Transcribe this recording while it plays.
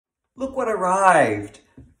Look what arrived.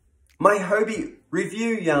 My Hobbii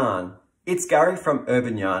review yarn. It's Gary from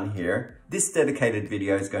Urban Yarn here. This dedicated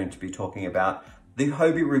video is going to be talking about the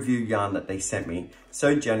Hobbii review yarn that they sent me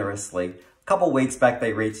so generously. A couple weeks back,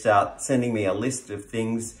 they reached out sending me a list of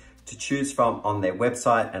things to choose from on their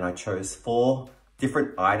website, and I chose 4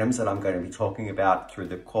 different items that I'm going to be talking about through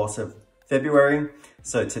the course of February.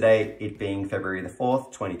 So today, it being February the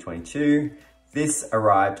 4th, 2022, this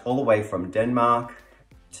arrived all the way from Denmark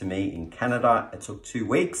to me in Canada. It took 2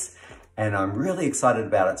 weeks and I'm really excited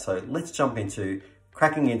about it. So let's jump into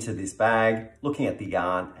cracking into this bag, looking at the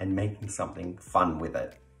yarn and making something fun with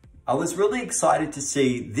it. I was really excited to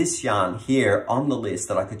see this yarn here on the list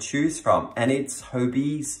that I could choose from, and it's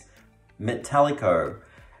Hobbii's Metallico.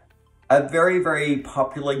 A very, very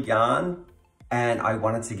popular yarn, and I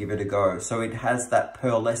wanted to give it a go. So it has that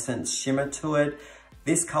pearlescent shimmer to it.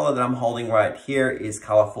 This color that I'm holding right here is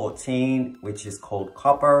color 14, which is called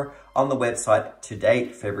Copper. On the website to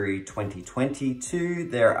date, February 2022,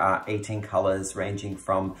 there are 18 colors ranging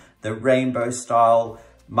from the rainbow style,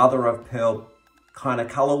 mother of pearl kind of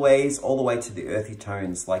colorways, all the way to the earthy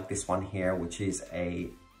tones like this one here, which is a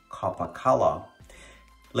copper color.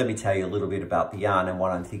 Let me tell you a little bit about the yarn and what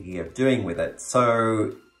I'm thinking of doing with it.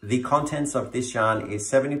 So the contents of this yarn is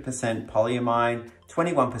 70% polyamide,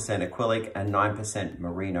 21% acrylic, and 9%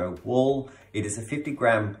 merino wool. It is a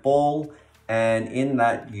 50-gram ball, and in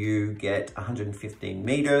that you get 115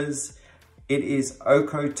 meters. It is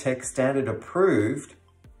Oeko-Tex standard approved,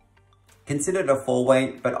 considered a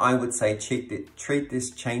 4-weight, but I would say treat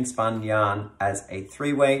this chain spun yarn as a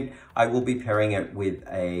 3-weight. I will be pairing it with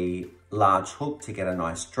a large hook to get a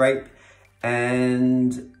nice drape.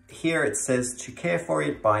 And here it says to care for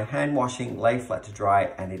it by hand washing, lay flat to dry,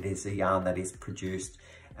 and it is a yarn that is produced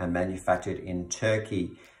and manufactured in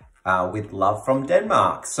Turkey with love from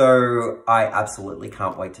Denmark. So I absolutely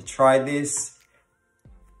can't wait to try this.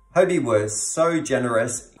 Hobbii was so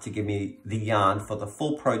generous to give me the yarn for the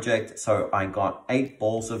full project. So I got 8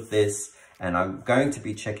 balls of this, and I'm going to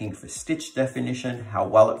be checking for stitch definition, how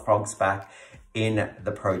well it frogs back in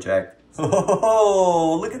the project.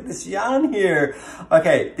 Oh, look at this yarn here.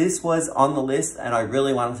 Okay, this was on the list and I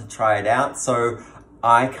really wanted to try it out. So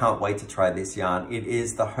I can't wait to try this yarn. It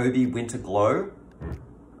is the Hobbii Winter Glow.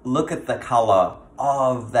 Look at the color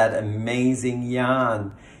of that amazing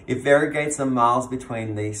yarn. It variegates the miles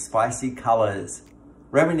between these spicy colors,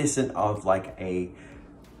 reminiscent of like a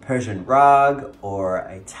Persian rug or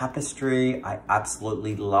a tapestry. I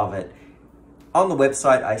absolutely love it. On the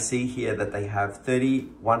website, I see here that they have 30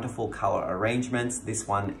 wonderful color arrangements. This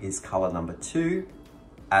one is color number 2.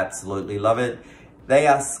 Absolutely love it. They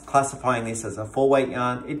are classifying this as a 4-weight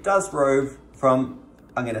yarn. It does rove from,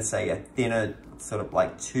 I'm gonna say, a thinner sort of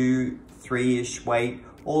like 2, 3-ish weight,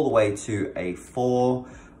 all the way to a 4,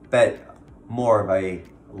 but more of a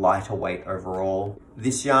lighter weight overall.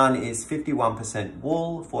 This yarn is 51%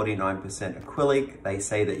 wool, 49% acrylic. They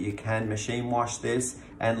say that you can machine wash this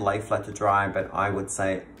and lay flat to dry, but I would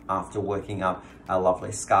say after working up a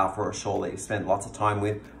lovely scarf or a shawl that you spent lots of time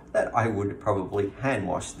with, that I would probably hand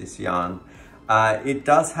wash this yarn. It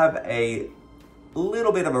does have a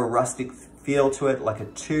little bit of a rustic feel to it, like a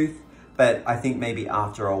tooth, but I think maybe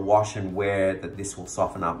after a wash and wear that this will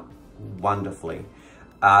soften up wonderfully.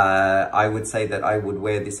 I would say that I would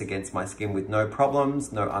wear this against my skin with no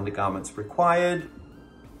problems, no undergarments required.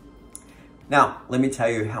 Now, let me tell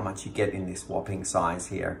you how much you get in this whopping size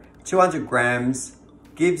here. 200 grams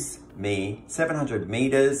gives me 700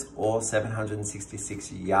 meters or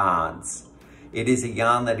 766 yards. It is a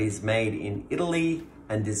yarn that is made in Italy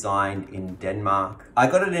and designed in Denmark. I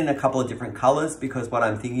got it in a couple of different colors because what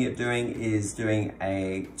I'm thinking of doing is doing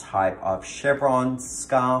a type of chevron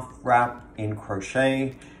scarf wrap in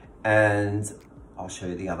crochet, and I'll show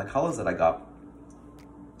you the other colors that I got.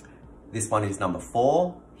 This one is number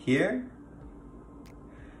 4 here.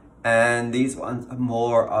 And these ones are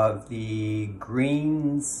more of the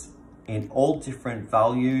greens in all different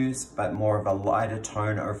values, but more of a lighter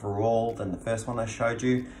tone overall than the first one I showed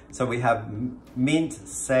you. So we have mint,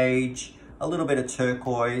 sage, a little bit of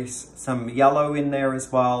turquoise, some yellow in there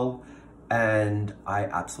as well. And I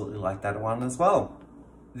absolutely like that one as well.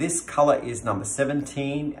 This color is number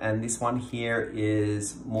 17, and this one here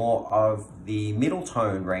is more of the middle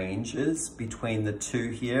tone ranges between the 2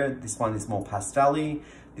 here. This one is more pastel-y.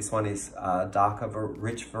 This one is darker,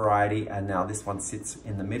 rich variety, and now this one sits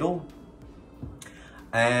in the middle.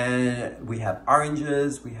 And we have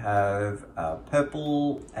oranges, we have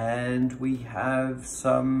purple, and we have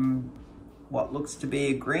some, what looks to be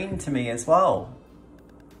a green to me as well.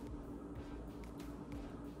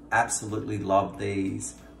 Absolutely love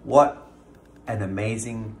these. What an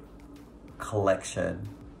amazing collection.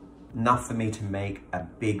 Enough for me to make a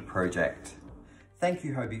big project. Thank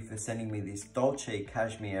you, Hobbii, for sending me this Dolce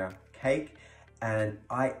cashmere cake, and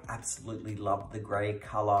I absolutely love the grey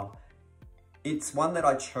colour. It's one that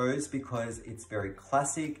I chose because it's very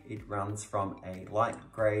classic. It runs from a light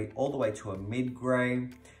grey all the way to a mid grey.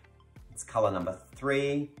 It's colour number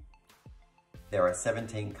 3. There are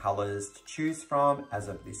 17 colours to choose from as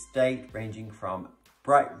of this date, ranging from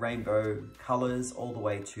bright rainbow colours all the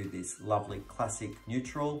way to this lovely classic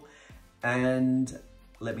neutral. And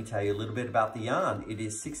let me tell you a little bit about the yarn. It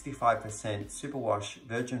is 65% superwash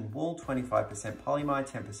virgin wool, 25% polyamide,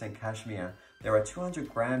 10% cashmere. There are 200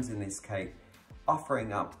 grams in this cake,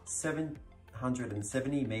 offering up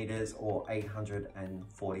 770 meters or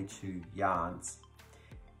 842 yards.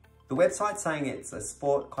 The website's saying it's a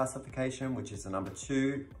sport classification, which is a number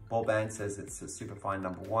 2. Morben says it's a superfine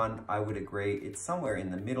number 1. I would agree. It's somewhere in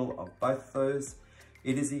the middle of both of those.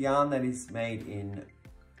 It is a yarn that is made in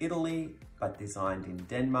Italy, but designed in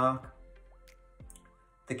Denmark.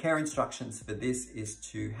 The care instructions for this is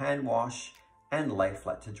to hand wash and lay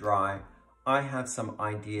flat to dry. I have some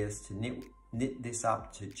ideas to knit this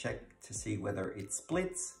up to check to see whether it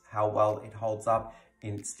splits, how well it holds up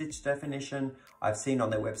in stitch definition. I've seen on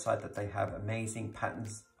their website that they have amazing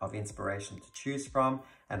patterns of inspiration to choose from,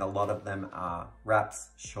 and a lot of them are wraps,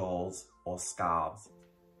 shawls, or scarves.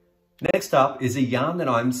 Next up is a yarn that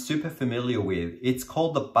I'm super familiar with. It's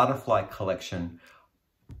called the Butterfly Collection.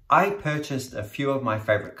 I purchased a few of my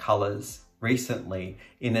favorite colors recently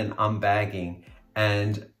in an unbagging,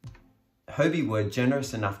 and Hobbii were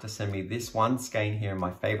generous enough to send me this one skein here in my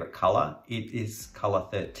favorite color. It is color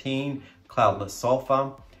 13, Cloudless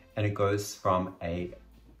Sulfur, and it goes from a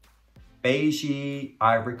beigey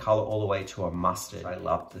ivory color all the way to a mustard. I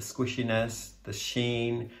love the squishiness, the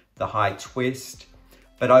sheen, the high twist,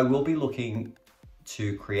 but I will be looking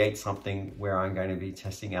to create something where I'm going to be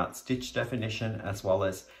testing out stitch definition as well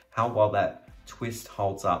as how well that twist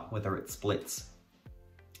holds up, whether it splits.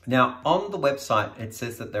 Now, on the website, it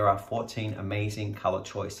says that there are 14 amazing color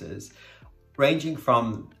choices, ranging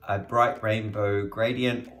from a bright rainbow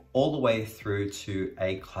gradient all the way through to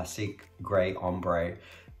a classic gray ombre.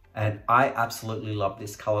 And I absolutely love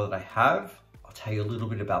this color that I have. I'll tell you a little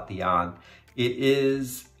bit about the yarn. It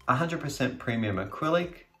is 100% premium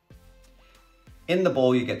acrylic. In the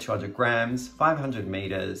ball, you get 200 grams, 500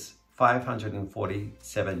 meters,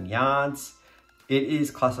 547 yards. It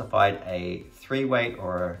is classified a 3-weight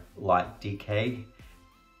or a light DK.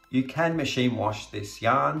 You can machine wash this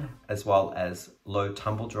yarn as well as low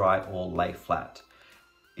tumble dry or lay flat.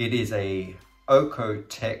 It is a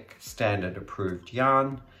Oeko-Tex standard approved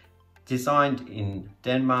yarn, designed in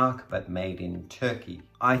Denmark but made in Turkey.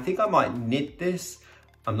 I think I might knit this.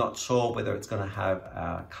 I'm not sure whether it's going to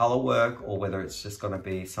have color work or whether it's just going to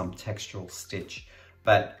be some textural stitch,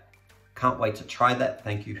 but can't wait to try that.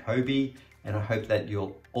 Thank you, Hobbii, and I hope that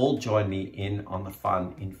you'll all join me in on the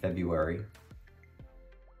fun in February.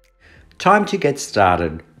 Time to get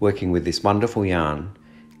started working with this wonderful yarn.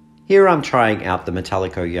 Here I'm trying out the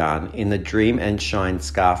Metallico yarn in the Dream and Shine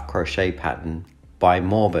Scarf Crochet pattern by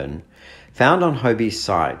Morben, found on Hobbie's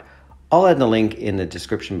site. I'll add the link in the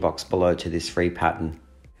description box below to this free pattern.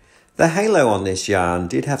 The halo on this yarn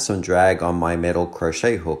did have some drag on my metal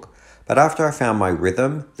crochet hook, but after I found my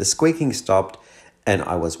rhythm, the squeaking stopped and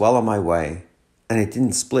I was well on my way, and it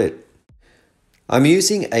didn't split. I'm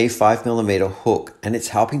using a 5mm hook and it's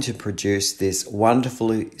helping to produce this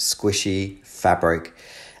wonderfully squishy fabric,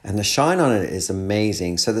 and the shine on it is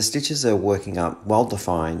amazing, so the stitches are working up well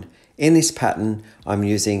defined. In this pattern, I'm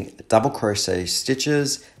using double crochet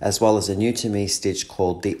stitches as well as a new to me stitch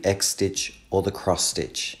called the X stitch or the cross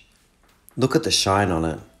stitch. Look at the shine on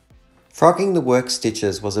it. Frogging the work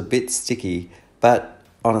stitches was a bit sticky, but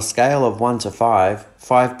on a scale of 1 to 5,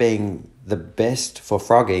 5 being the best for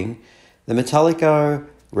frogging, the Metallico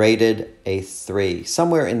rated a 3,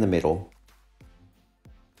 somewhere in the middle.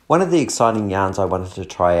 One of the exciting yarns I wanted to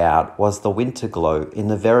try out was the Winter Glow in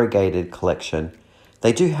the variegated collection.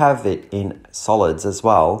 They do have it in solids as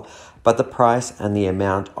well, but the price and the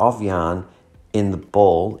amount of yarn in the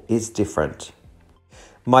ball is different.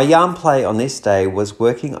 My yarn play on this day was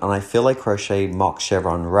working on a filet crochet mock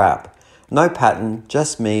chevron wrap. No pattern,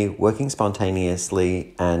 just me working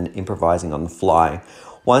spontaneously and improvising on the fly.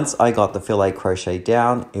 Once I got the filet crochet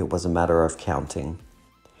down, it was a matter of counting.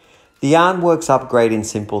 The yarn works up great in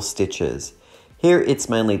simple stitches. Here it's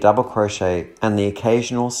mainly double crochet and the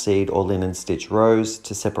occasional seed or linen stitch rows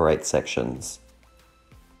to separate sections.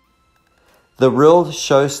 The real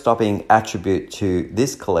show-stopping attribute to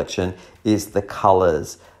this collection is the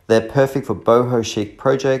colors. They're perfect for boho chic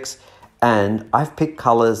projects And I've picked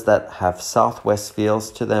colors that have Southwest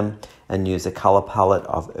feels to them and use a color palette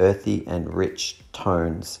of earthy and rich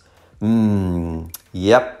tones.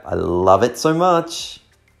 Yep, I love it so much.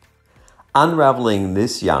 Unraveling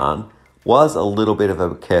this yarn was a little bit of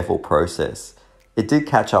a careful process. It did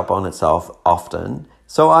catch up on itself often,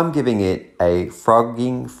 so I'm giving it a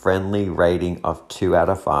frogging friendly rating of 2 out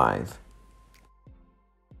of 5.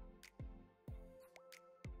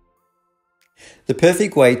 The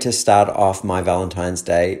perfect way to start off my Valentine's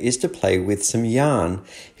Day is to play with some yarn.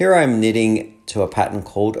 Here I'm knitting to a pattern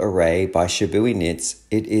called Array by Shibui Knits.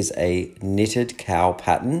 It is a knitted cowl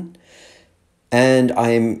pattern, and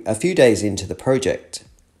I'm a few days into the project.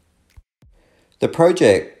 The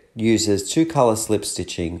project uses 2 color slip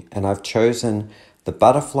stitching, and I've chosen the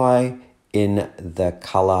butterfly in the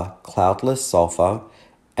color Cloudless Sulfur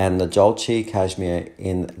and the Dolce Cashmere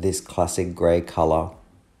in this classic grey color.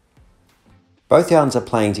 Both yarns are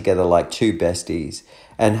playing together like 2 besties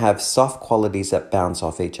and have soft qualities that bounce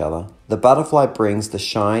off each other. The butterfly brings the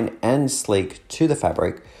shine and sleek to the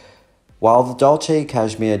fabric, while the Dolce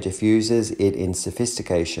Cashmere diffuses it in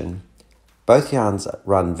sophistication. Both yarns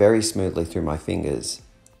run very smoothly through my fingers.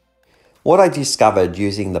 What I discovered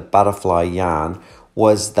using the butterfly yarn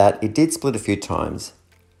was that it did split a few times,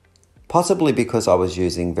 possibly because I was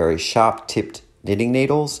using very sharp tipped knitting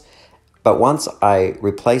needles, but once I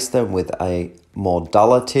replaced them with a more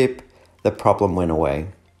duller tip, the problem went away.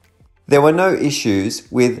 There were no issues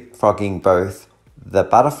with frogging both the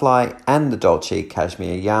butterfly and the Dolce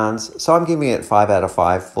Cashmere yarns, so I'm giving it 5 out of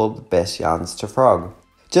 5 for the best yarns to frog.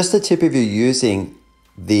 Just a tip if you're using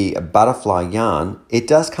the butterfly yarn, it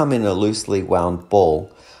does come in a loosely wound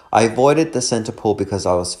ball. I avoided the center pull because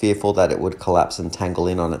I was fearful that it would collapse and tangle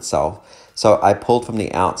in on itself, so I pulled from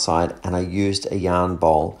the outside and I used a yarn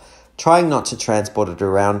bowl, trying not to transport it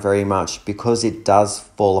around very much because it does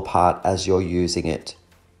fall apart as you're using it.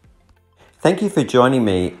 Thank you for joining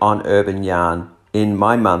me on Urban Yarn in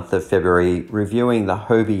my month of February, reviewing the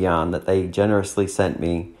Hobbii yarn that they generously sent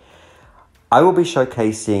me. I will be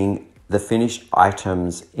showcasing the finished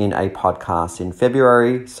items in a podcast in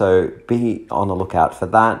February, so be on the lookout for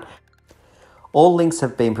that. All links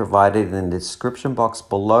have been provided in the description box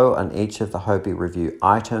below on each of the Hobbii review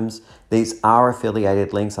items. These are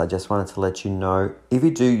affiliated links. I just wanted to let you know, if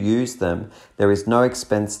you do use them, there is no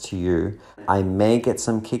expense to you. I may get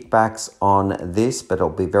some kickbacks on this, but it'll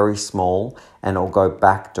be very small and it'll go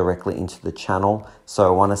back directly into the channel. So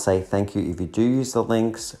I want to say thank you if you do use the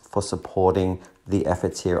links for supporting the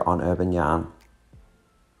efforts here on Urban Yarn.